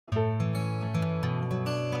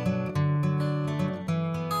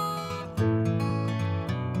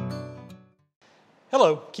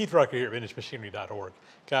Hello, Keith Rucker here at VintageMachinery.org.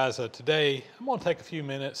 Guys, today I'm going to take a few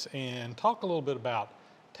minutes and talk a little bit about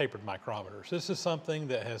tapered micrometers. This is something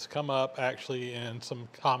that has come up actually in some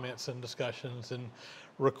comments and discussions and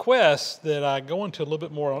requests that I go into a little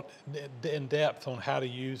bit more in depth on how to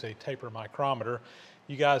use a tapered micrometer.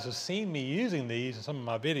 You guys have seen me using these in some of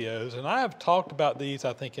my videos, and I have talked about these,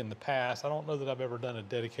 I think, in the past. I don't know that I've ever done a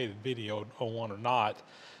dedicated video on one or not,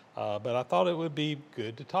 but I thought it would be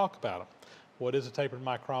good to talk about them. What is a tapered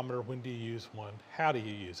micrometer? When do you use one? How do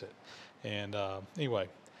you use it? And anyway,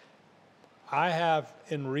 I have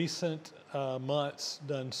in recent months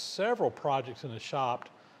done several projects in the shop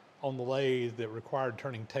on the lathe that required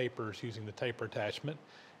turning tapers using the taper attachment.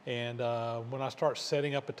 And when I start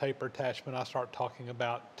setting up a taper attachment, I start talking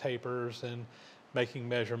about tapers and making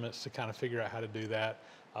measurements to kind of figure out how to do that.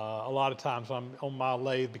 A lot of times I'm on my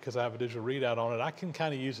lathe, because I have a digital readout on it, I can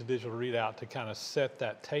kind of use a digital readout to kind of set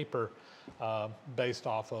that taper based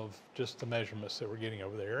off of just the measurements that we're getting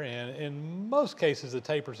over there. And in most cases, the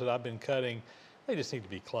tapers that I've been cutting, they just need to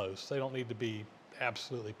be close. They don't need to be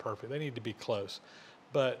absolutely perfect. They need to be close.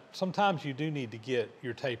 But sometimes you do need to get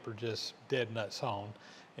your taper just dead nuts on.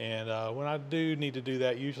 And when I do need to do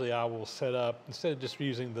that, usually I will set up, instead of just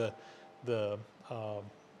using the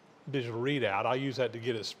digital readout, I use that to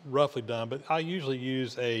get it roughly done, but I usually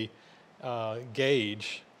use a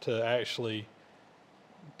gauge to actually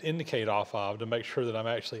indicate off of to make sure that I'm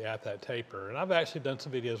actually at that taper. And I've actually done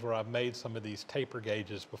some videos where I've made some of these taper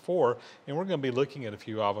gauges before, and we're going to be looking at a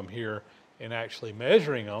few of them here and actually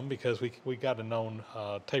measuring them, because we got a known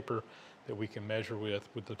taper that we can measure with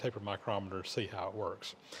the taper micrometer to see how it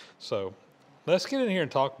works. So let's get in here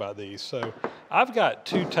and talk about these. So I've got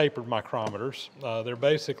two tapered micrometers. They're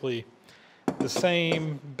basically the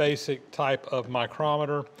same basic type of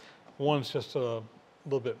micrometer. One's just a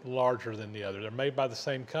little bit larger than the other. They're made by the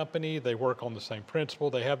same company. They work on the same principle.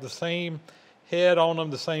 They have the same head on them,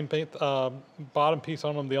 the same bottom piece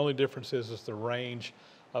on them. The only difference is the range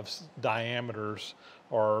of diameters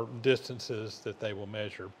or distances that they will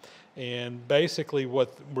measure. And basically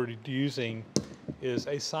what we're using is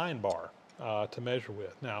a sine bar to measure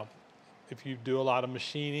with. Now, if you do a lot of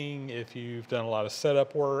machining, if you've done a lot of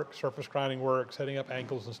setup work, surface grinding work, setting up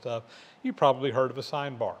angles and stuff, you've probably heard of a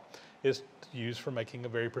sine bar. It's used for making a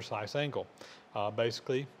very precise angle.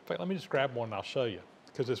 Basically, in fact, let me just grab one and I'll show you,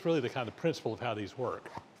 because it's really the kind of principle of how these work.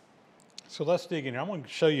 So let's dig in here. I'm going to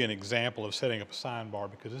show you an example of setting up a sine bar,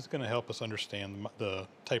 because it's going to help us understand the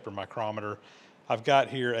taper micrometer. I've got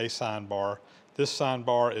here a sine bar. This sine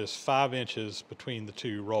bar is 5 inches between the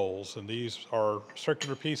two rolls, and these are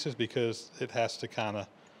circular pieces because it has to kind of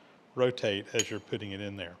rotate as you're putting it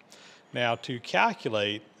in there. Now, to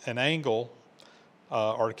calculate an angle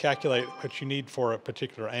or to calculate what you need for a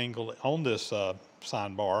particular angle on this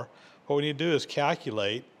sine bar, what we need to do is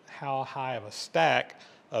calculate how high of a stack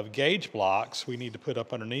of gauge blocks we need to put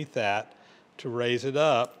up underneath that to raise it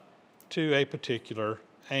up to a particular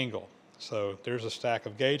angle. So there's a stack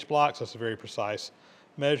of gauge blocks. That's a very precise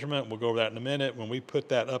measurement. We'll go over that in a minute. When we put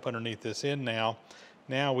that up underneath this end now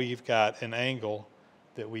we've got an angle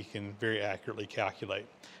that we can very accurately calculate.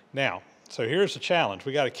 Now, so here's the challenge.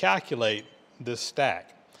 We got to calculate this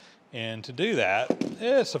stack. And to do that,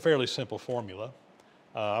 it's a fairly simple formula.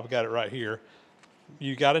 I've got it right here.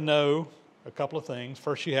 You got to know a couple of things.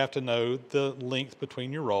 First, you have to know the length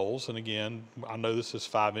between your rolls. And again, I know this is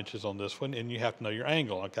 5 inches on this one, and you have to know your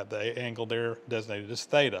angle. I've got the angle there designated as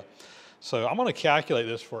theta. So I'm going to calculate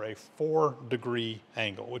this for a 4-degree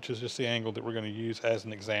angle, which is just the angle that we're going to use as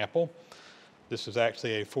an example. This is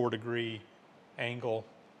actually a 4-degree angle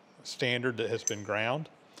standard that has been ground.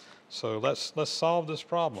 So let's solve this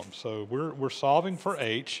problem. So we're solving for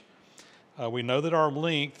h. We know that our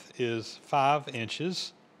length is 5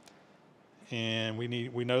 inches. And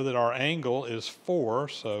we know that our angle is 4,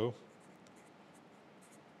 so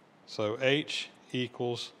h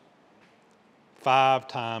equals 5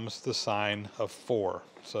 times the sine of 4.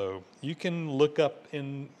 So you can look up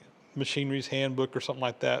in Machinery's handbook or something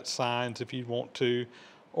like that, sines if you want to,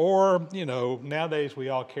 or nowadays we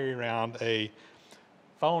all carry around a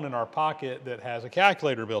phone in our pocket that has a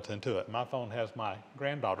calculator built into it. My phone has my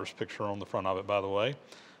granddaughter's picture on the front of it, by the way.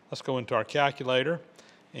 Let's go into our calculator.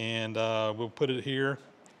 And we'll put it here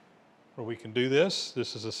where we can do this.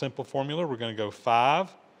 This is a simple formula. We're going to go 5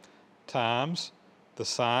 times the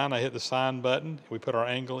sine. I hit the sine button. We put our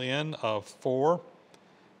angle in of 4,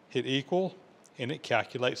 hit equal, and it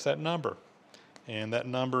calculates that number. And that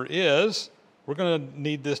number is, we're going to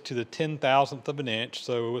need this to the 10,000th of an inch,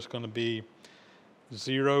 so it's going to be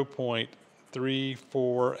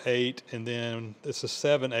 0.348, and then this is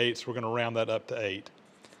 7/8, so we're going to round that up to 8.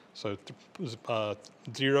 So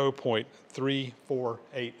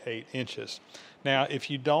 0.3488 inches. Now, if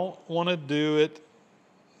you don't want to do it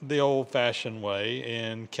the old-fashioned way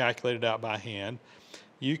and calculate it out by hand,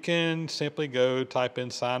 you can simply go type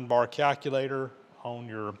in sine bar calculator on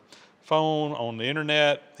your phone, on the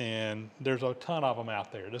internet, and there's a ton of them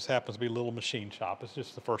out there. This happens to be a Little Machine Shop. It's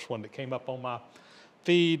just the first one that came up on my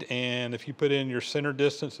feed, and if you put in your center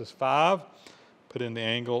distance as 5, put in the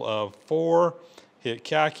angle of 4, hit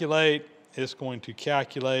calculate, it's going to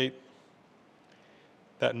calculate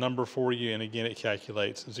that number for you, and again it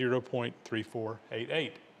calculates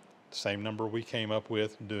 0.3488, same number we came up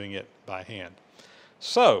with doing it by hand.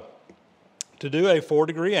 So to do a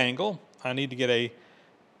 4-degree angle, I need to get a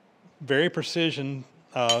very precision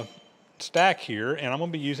stack here, and I'm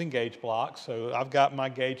going to be using gauge blocks. So I've got my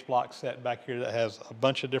gauge block set back here that has a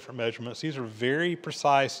bunch of different measurements. These are very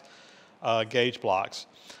precise gauge blocks.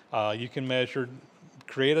 You can measure,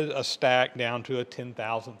 create a stack down to a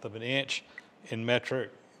 10,000th of an inch in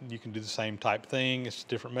metric. You can do the same type thing. It's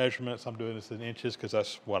different measurements. I'm doing this in inches because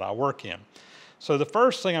that's what I work in. So the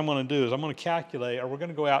first thing I'm going to do is I'm going to calculate, or we're going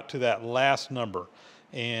to go out to that last number.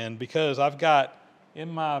 And because I've got, in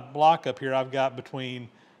my block up here, I've got between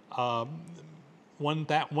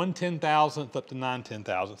 1/10,000th up to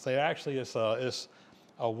 9/10,000th. So actually it's a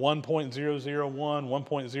 1.001,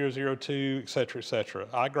 1.002, et cetera, et cetera.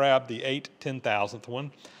 I grabbed the 8/10,000th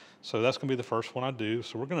one. So that's going to be the first one I do.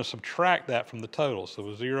 So we're going to subtract that from the total.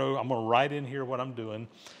 So 0, I'm going to write in here what I'm doing.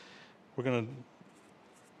 We're going to,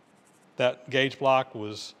 that gauge block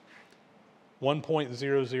was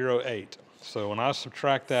 1.008. So when I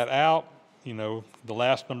subtract that out, you know, the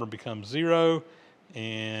last number becomes 0,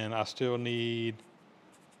 and I still need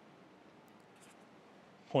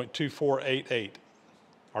 0.2488,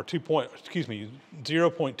 or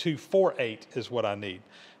 0.248 is what I need.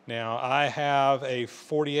 Now I have a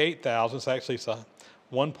 48,000, so actually it's a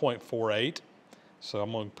 1.48. So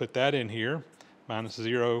I'm going to put that in here, minus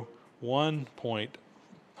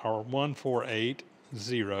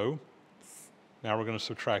 1.148. Now we're going to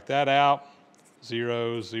subtract that out,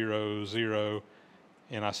 0, 0, 0,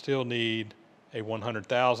 and I still need a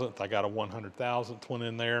 100,000th. I got a 100,000th one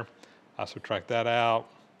in there. I subtract that out,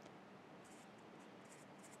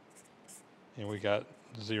 and we got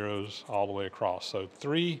zeros all the way across. So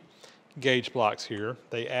 3 gauge blocks here.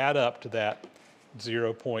 They add up to that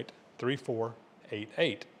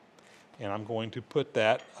 0.3488. And I'm going to put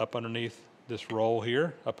that up underneath this roll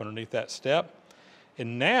here, up underneath that step.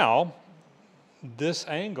 And now this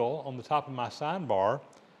angle on the top of my sine bar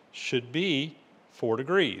should be 4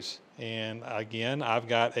 degrees. And again, I've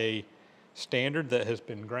got a standard that has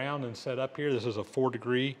been ground and set up here. This is a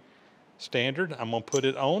 4-degree standard. I'm going to put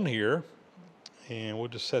it on here, and we'll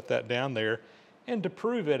just set that down there. And to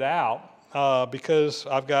prove it out, because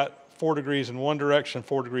I've got 4 degrees in one direction,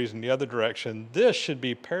 4 degrees in the other direction, this should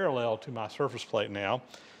be parallel to my surface plate now.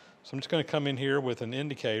 So I'm just going to come in here with an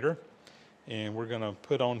indicator, and we're going to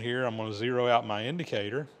put on here, I'm going to zero out my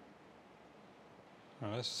indicator.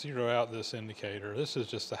 Let's zero out this indicator. This is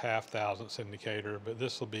just a 0.5 indicator, but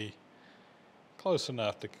this will be close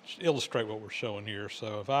enough to illustrate what we're showing here.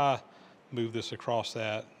 So if I move this across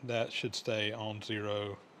that should stay on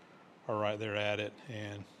 0 or right there at it,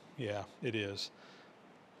 and yeah, it is.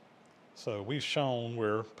 So we've shown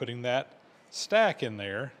where putting that stack in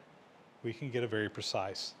there, we can get a very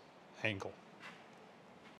precise angle.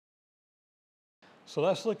 So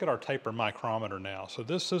let's look at our taper micrometer now. So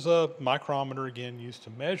this is a micrometer, again, used to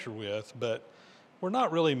measure with, but we're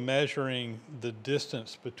not really measuring the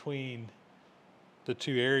distance between the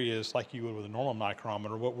two areas like you would with a normal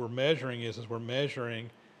micrometer. What we're measuring is we're measuring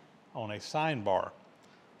on a sine bar.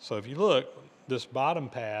 So if you look, this bottom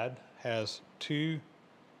pad has 2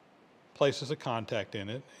 places of contact in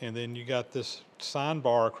it, and then you got this sine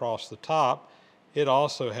bar across the top. It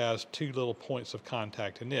also has 2 little points of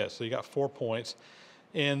contact in it. So you got 4 points.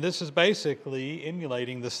 And this is basically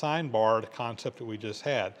emulating the sine bar concept that we just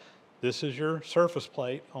had. This is your surface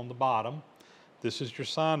plate on the bottom. This is your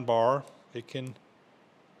sine bar. It can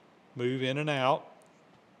move in and out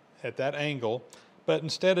at that angle. But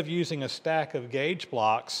instead of using a stack of gauge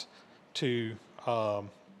blocks to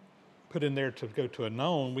put in there to go to a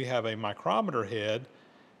known, we have a micrometer head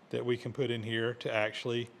that we can put in here to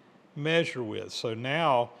actually measure with. So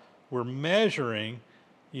now we're measuring,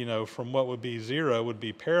 you know, from what would be 0 would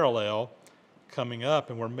be parallel coming up,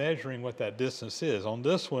 and we're measuring what that distance is. On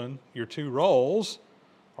this one, your 2 rolls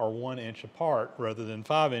are 1 inch apart rather than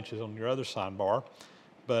 5 inches on your other sine bar.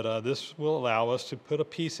 But this will allow us to put a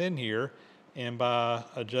piece in here, and by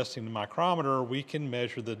adjusting the micrometer, we can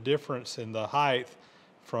measure the difference in the height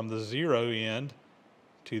from the 0 end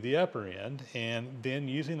to the upper end, and then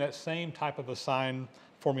using that same type of a sine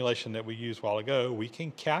formulation that we used a while ago, we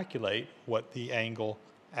can calculate what the angle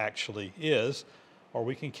actually is, or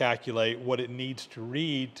we can calculate what it needs to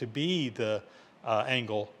read to be the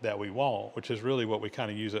angle that we want, which is really what we kind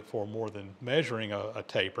of use it for more than measuring a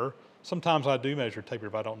taper. Sometimes I do measure taper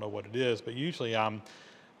if I don't know what it is, but usually I'm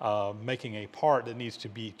making a part that needs to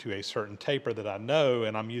be to a certain taper that I know,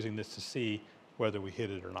 and I'm using this to see whether we hit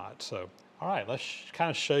it or not. So, all right, let's kind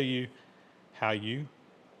of show you how you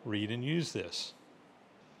read and use this.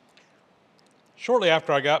 Shortly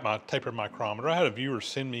after I got my tapered micrometer, I had a viewer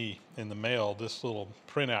send me in the mail this little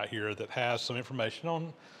printout here that has some information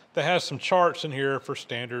on, that has some charts in here for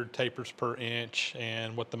standard tapers per inch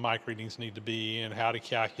and what the mic readings need to be and how to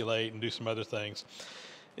calculate and do some other things.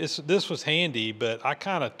 This was handy, but I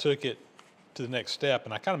kind of took it to the next step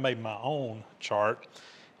and I kind of made my own chart,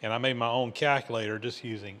 and I made my own calculator just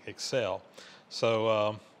using Excel.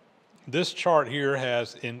 So this chart here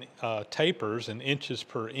has in tapers in inches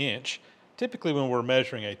per inch. Typically when we're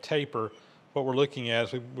measuring a taper, what we're looking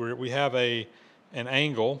at is we have an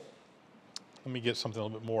angle. Let me get something a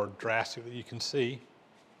little bit more drastic that you can see.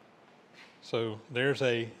 So there's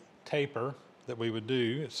a taper that we would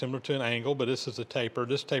do. It's similar to an angle, but this is a taper.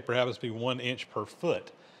 This taper happens to be 1 inch per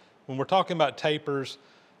foot. When we're talking about tapers,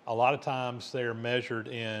 a lot of times they're measured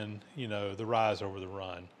in, the rise over the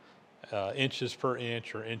run, inches per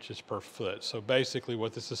inch or inches per foot. So basically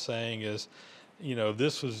what this is saying is, if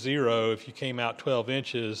this was 0, if you came out 12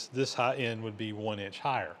 inches, this high end would be 1 inch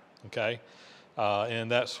higher, okay? And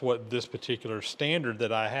that's what this particular standard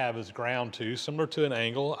that I have is ground to, similar to an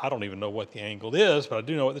angle. I don't even know what the angle is, but I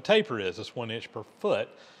do know what the taper is. It's 1 inch per foot.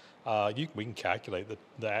 We can calculate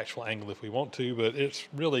the actual angle if we want to, but it's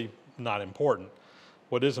really not important.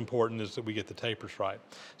 What is important is that we get the tapers right.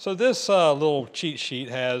 So this little cheat sheet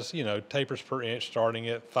has, tapers per inch starting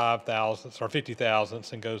at 5 thousandths or 50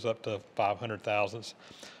 thousandths and goes up to 500 thousandths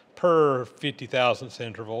per 50 thousandths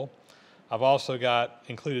interval. I've also got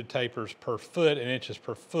included tapers per foot and inches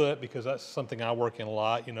per foot because that's something I work in a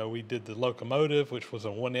lot. We did the locomotive, which was a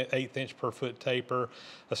 1/8 inch per foot taper.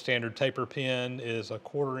 A standard taper pin is a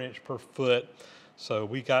 1/4 inch per foot. So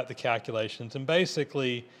we got the calculations, and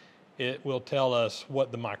basically it will tell us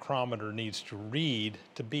what the micrometer needs to read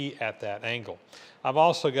to be at that angle. I've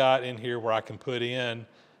also got in here where I can put in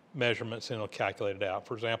measurements and it'll calculate it out.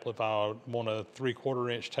 For example, if I want a 3/4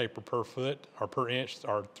 inch taper per foot or per inch,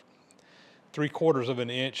 or 3/4 of an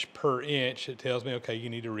inch per inch, it tells me, okay, you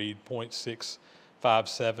need to read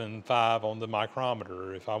 0.6575 on the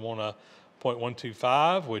micrometer. If I want a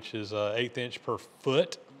 0.125, which is an 1/8 inch per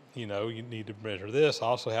foot, you need to measure this. I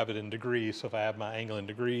also have it in degrees, so if I have my angle in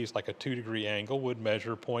degrees, like a 2-degree angle would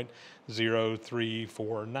measure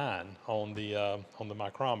 0.0349 on the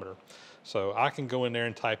micrometer. So I can go in there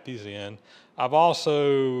and type these in. I've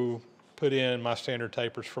also put in my standard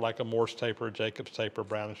tapers for like a Morse taper, a Jacobs taper,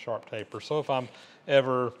 Brown and Sharp taper. So if I'm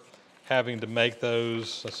ever having to make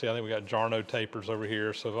those, let's see, I think we got Jarno tapers over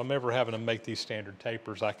here. So if I'm ever having to make these standard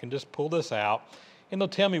tapers, I can just pull this out and they'll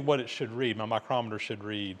tell me what it should read, my micrometer should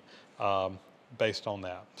read based on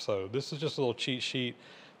that. So this is just a little cheat sheet.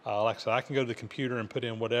 Like I said, I can go to the computer and put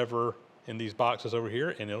in whatever in these boxes over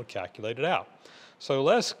here and it'll calculate it out. So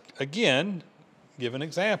let's, again, give an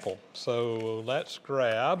example. So let's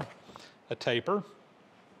grab a taper.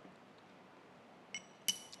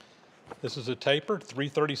 This is a taper,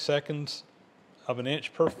 3/32 of an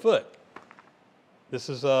inch per foot. This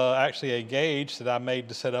is actually a gauge that I made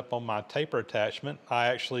to set up on my taper attachment. I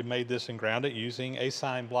actually made this and ground it using a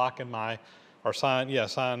sine block in my, or sine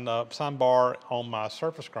bar on my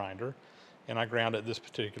surface grinder, and I grounded this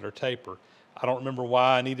particular taper. I don't remember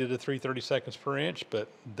why I needed a 3/32 per inch, but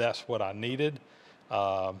that's what I needed.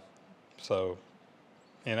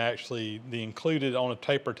 And actually the included on a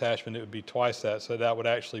taper attachment, it would be twice that, so that would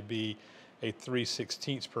actually be a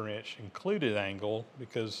 3/16 per inch included angle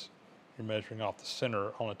because you're measuring off the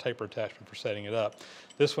center on a taper attachment for setting it up.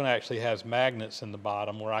 This one actually has magnets in the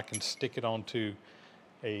bottom where I can stick it onto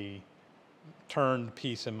a turned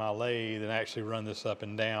piece in my lathe and actually run this up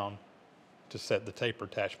and down to set the taper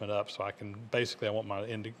attachment up. So I can, basically I want my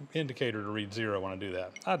indicator to read 0 when I do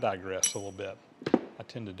that. I digress a little bit. I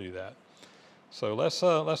tend to do that. So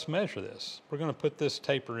let's measure this. We're going to put this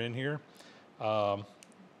taper in here.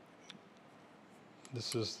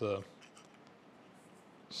 This is the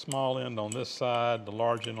small end on this side, the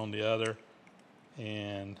large end on the other,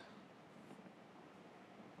 and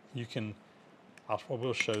you can,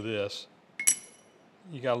 we'll show this.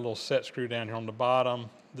 You got a little set screw down here on the bottom.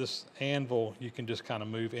 This anvil you can just kind of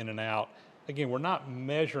move in and out. Again, we're not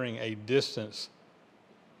measuring a distance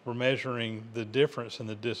we're measuring the difference in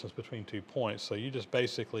the distance between 2 points. So you just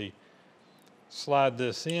basically slide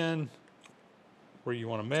this in where you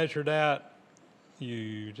want to measure that.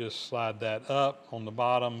 You just slide that up on the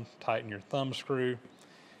bottom, tighten your thumb screw.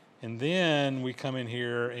 And then we come in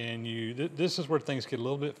here and this is where things get a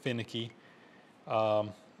little bit finicky.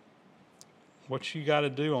 What you got to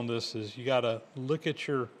do on this is you got to look at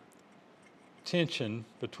your tension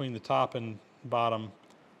between the top and bottom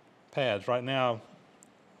pads. Right now,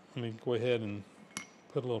 let me go ahead and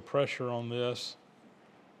put a little pressure on this.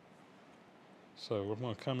 So we're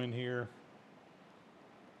going to come in here.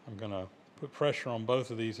 I'm going to put pressure on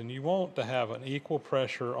both of these, and you want to have an equal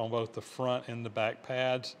pressure on both the front and the back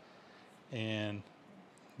pads. And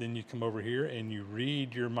then you come over here and you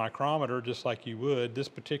read your micrometer just like you would. This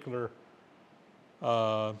particular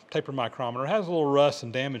tapered micrometer has a little rust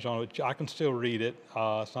and damage on it. I can still read it.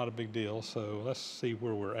 It's not a big deal. So let's see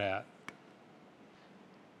where we're at.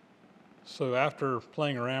 So after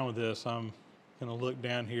playing around with this, I'm going to look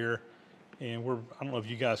down here, and I don't know if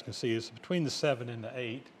you guys can see this, between the 7 and the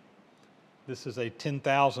 8. This is a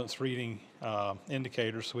 10,000ths reading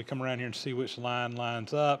indicator. So we come around here and see which line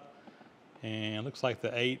lines up, and it looks like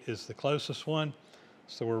the 8 is the closest one.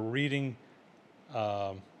 So we're reading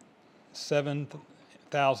 7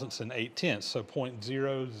 thousandths and 8 tenths, so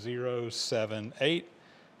 0.0078.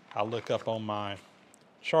 I'll look up on my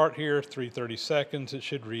chart here, 3/30 seconds, it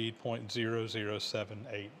should read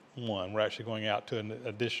 0.00781. We're actually going out to an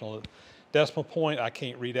additional decimal point. I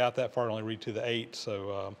can't read out that far, I only read to the 8,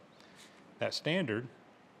 so that standard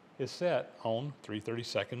is set on 3/30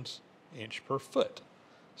 seconds inch per foot.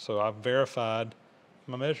 So I've verified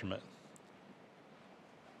my measurement.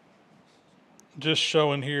 Just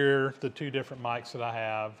showing here the two different mics that I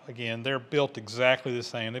have. Again, they're built exactly the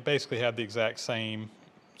same. They basically have the exact same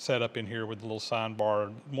setup in here with the little sign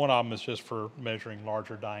bar. One of them is just for measuring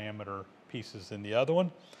larger diameter pieces than the other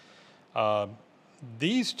one.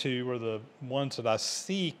 These two are the ones that I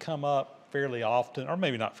see come up fairly often, or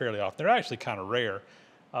maybe not fairly often. They're actually kind of rare,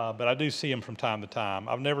 but I do see them from time to time.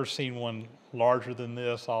 I've never seen one larger than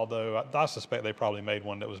this, although I suspect they probably made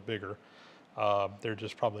one that was bigger. They're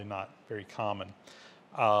just probably not very common.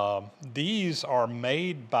 These are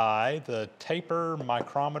made by the Taper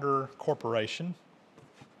Micrometer Corporation.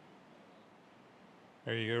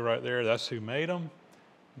 There you go right there. That's who made them.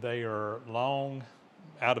 They are long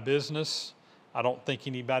out of business. I don't think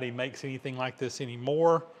anybody makes anything like this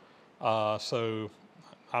anymore. So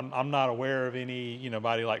I'm not aware of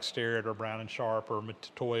anybody like Starrett or Brown & Sharp or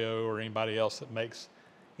Mitutoyo or anybody else that makes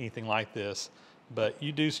anything like this. But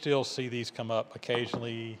you do still see these come up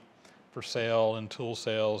occasionally for sale in tool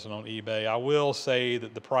sales and on eBay. I will say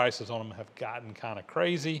that the prices on them have gotten kind of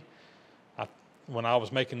crazy. When I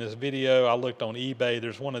was making this video, I looked on eBay.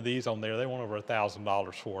 There's one of these on there. They want over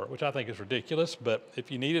 $1,000 for it, which I think is ridiculous. But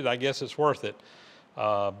if you need it, I guess it's worth it.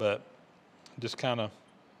 But just kind of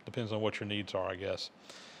depends on what your needs are, I guess.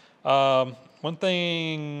 One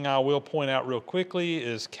thing I will point out real quickly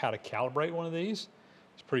is how to calibrate one of these.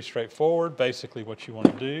 It's pretty straightforward. Basically, what you want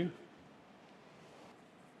to do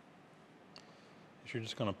is you're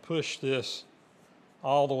just going to push this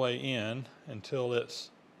all the way in until it's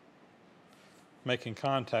making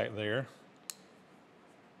contact there.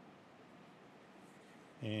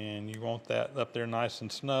 And you want that up there nice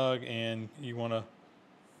and snug, and you want to,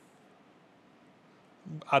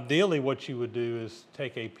 ideally what you would do is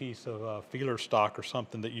take a piece of feeler stock or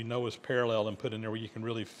something that you know is parallel and put in there where you can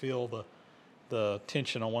really feel the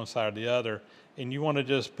tension on one side or the other. And you want to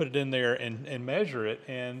just put it in there and measure it,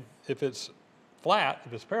 and if it's flat,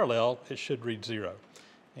 if it's parallel, it should read 0.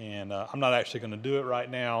 And I'm not actually going to do it right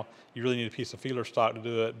now. You really need a piece of feeler stock to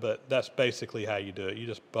do it, but that's basically how you do it. You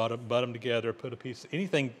just butt them together, put a piece,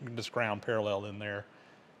 anything just ground parallel in there.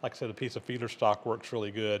 Like I said, a piece of feeler stock works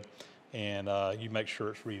really good, and you make sure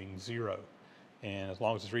it's reading 0. And as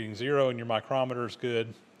long as it's reading 0 and your micrometer is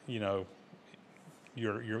good, you'll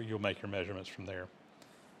make your measurements from there.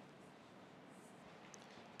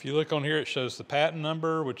 If you look on here, it shows the patent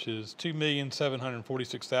number, which is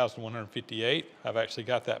 2,746,158. I've actually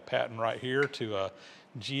got that patent right here to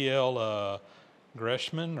GL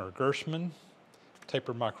Gershman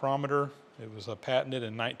tapered micrometer. It was patented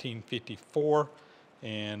in 1954,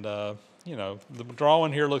 and the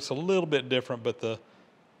drawing here looks a little bit different, but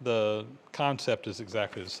the concept is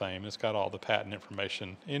exactly the same. It's got all the patent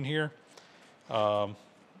information in here. Of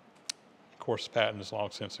course, the patent is long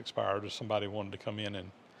since expired. If somebody wanted to come in and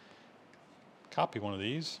copy one of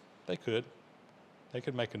these, they could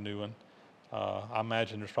make a new one. I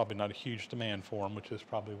imagine there's probably not a huge demand for them, which is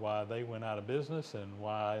probably why they went out of business and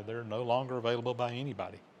why they're no longer available by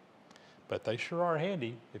anybody. but they sure are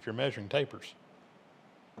handy if you're measuring tapers.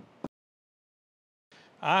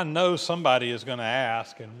 I know somebody is going to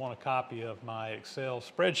ask and want a copy of my Excel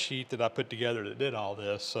spreadsheet that I put together that did all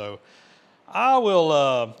this. So I will,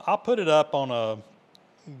 I'll put it up on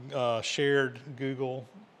a shared Google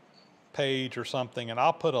page or something, and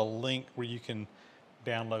I'll put a link where you can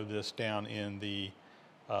download this down in the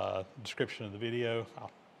description of the video.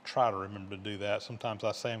 I'll try to remember to do that. Sometimes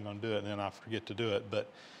I say I'm going to do it and then I forget to do it. But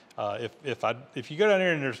if you go down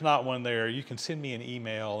there and there's not one there, you can send me an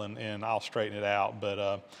email and I'll straighten it out.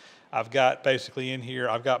 But I've got basically in here,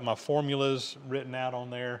 I've got my formulas written out on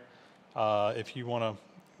there. If you want to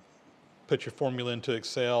put your formula into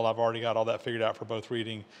Excel, I've already got all that figured out for both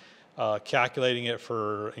reading. Calculating it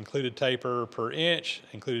for included taper per inch,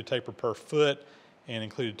 included taper per foot, and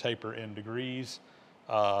included taper in degrees.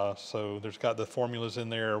 So there's got the formulas in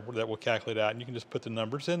there that will calculate out, and you can just put the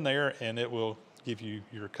numbers in there and it will give you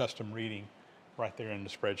your custom reading right there in the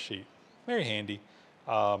spreadsheet. Very handy.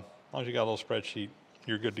 As long as you got a little spreadsheet,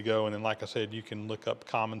 you're good to go. And then like I said, you can look up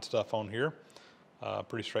common stuff on here.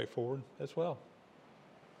 Pretty straightforward as well.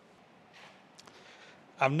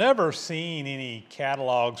 I've never seen any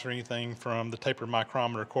catalogs or anything from the Tapered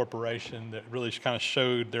Micrometer Corporation that really kind of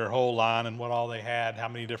showed their whole line and what all they had, how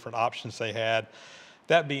many different options they had.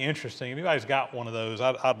 That'd be interesting. If anybody's got one of those,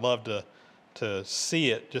 I'd love to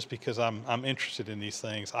see it, just because I'm interested in these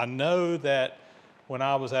things. I know that when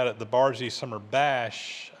I was out at the Bardsey Summer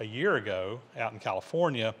Bash a year ago out in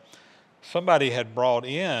California, somebody had brought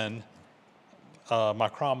in a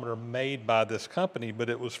micrometer made by this company, but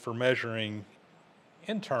it was for measuring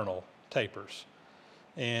internal tapers.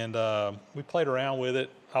 And we played around with it.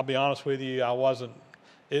 I'll be honest with you,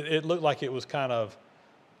 it looked like it was kind of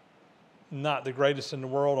not the greatest in the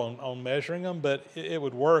world on measuring them, but it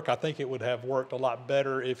would work. I think it would have worked a lot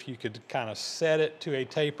better if you could kind of set it to a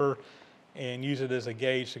taper and use it as a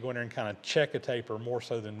gauge to go in there and kind of check a taper, more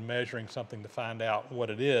so than measuring something to find out what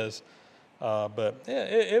it is. But yeah,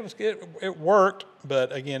 it worked,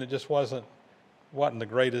 but again, it just wasn't the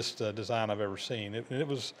greatest design I've ever seen. It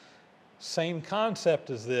was same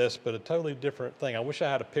concept as this, but a totally different thing. I wish I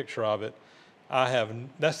had a picture of it.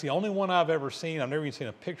 That's the only one I've ever seen. I've never even seen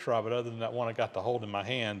a picture of it other than that one I got to hold in my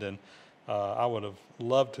hand. And I would have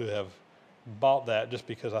loved to have bought that, just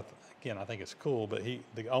because I think it's cool, but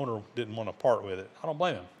the owner didn't want to part with it. I don't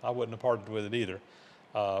blame him. I wouldn't have parted with it either.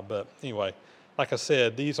 But anyway, like I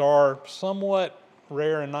said, these are somewhat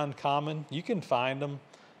rare and uncommon. You can find them,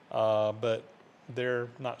 but they're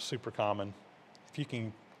not super common. If you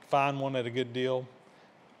can find one at a good deal,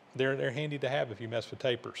 they're handy to have if you mess with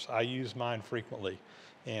tapers. I use mine frequently,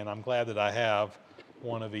 and I'm glad that I have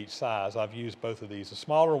one of each size. I've used both of these. The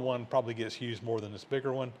smaller one probably gets used more than this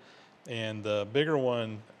bigger one, and the bigger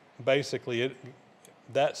one, basically,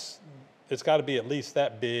 it's got to be at least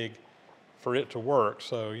that big for it to work.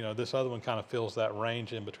 So this other one kind of fills that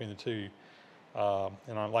range in between the two.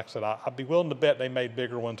 And like I said, I'd be willing to bet they made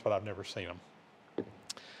bigger ones, but I've never seen them.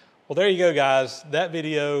 Well, there you go, guys. That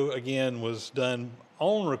video, again, was done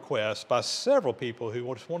on request by several people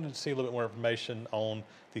who just wanted to see a little bit more information on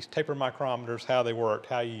these taper micrometers, how they work,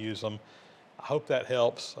 how you use them. I hope that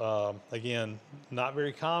helps. Again, not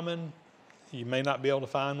very common. You may not be able to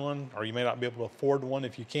find one, or you may not be able to afford one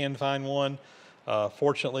if you can find one.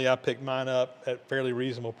 Fortunately, I picked mine up at fairly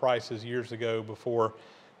reasonable prices years ago, before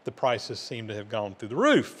the prices seem to have gone through the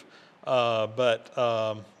roof.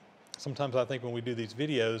 Sometimes I think when we do these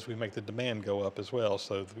videos, we make the demand go up as well.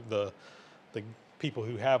 So the people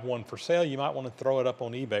who have one for sale, you might want to throw it up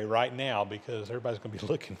on eBay right now, because everybody's going to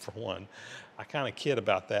be looking for one. I kind of kid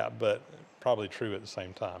about that, but probably true at the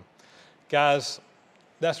same time. Guys,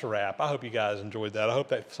 that's a wrap. I hope you guys enjoyed that. I hope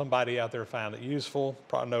that somebody out there found it useful.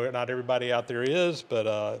 Probably know not everybody out there is,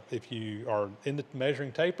 but if you are into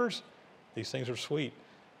measuring tapers, these things are sweet.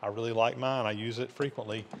 I really like mine. I use it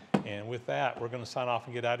frequently. And with that, we're going to sign off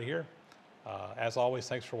and get out of here. As always,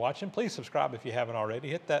 thanks for watching. Please subscribe if you haven't already.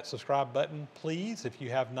 Hit that subscribe button, please, if you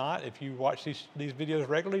have not. If you watch these videos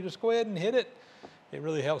regularly, just go ahead and hit it. It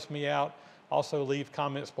really helps me out. Also, leave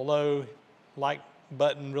comments below. Like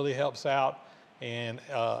button really helps out. And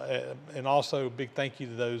also, big thank you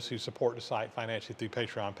to those who support the site financially through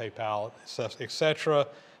Patreon, PayPal, etc.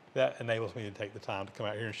 That enables me to take the time to come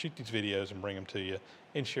out here and shoot these videos and bring them to you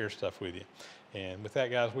and share stuff with you. And with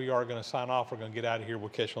that, guys, we are going to sign off. We're going to get out of here. We'll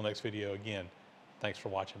catch you on the next video again. Thanks for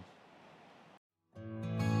watching.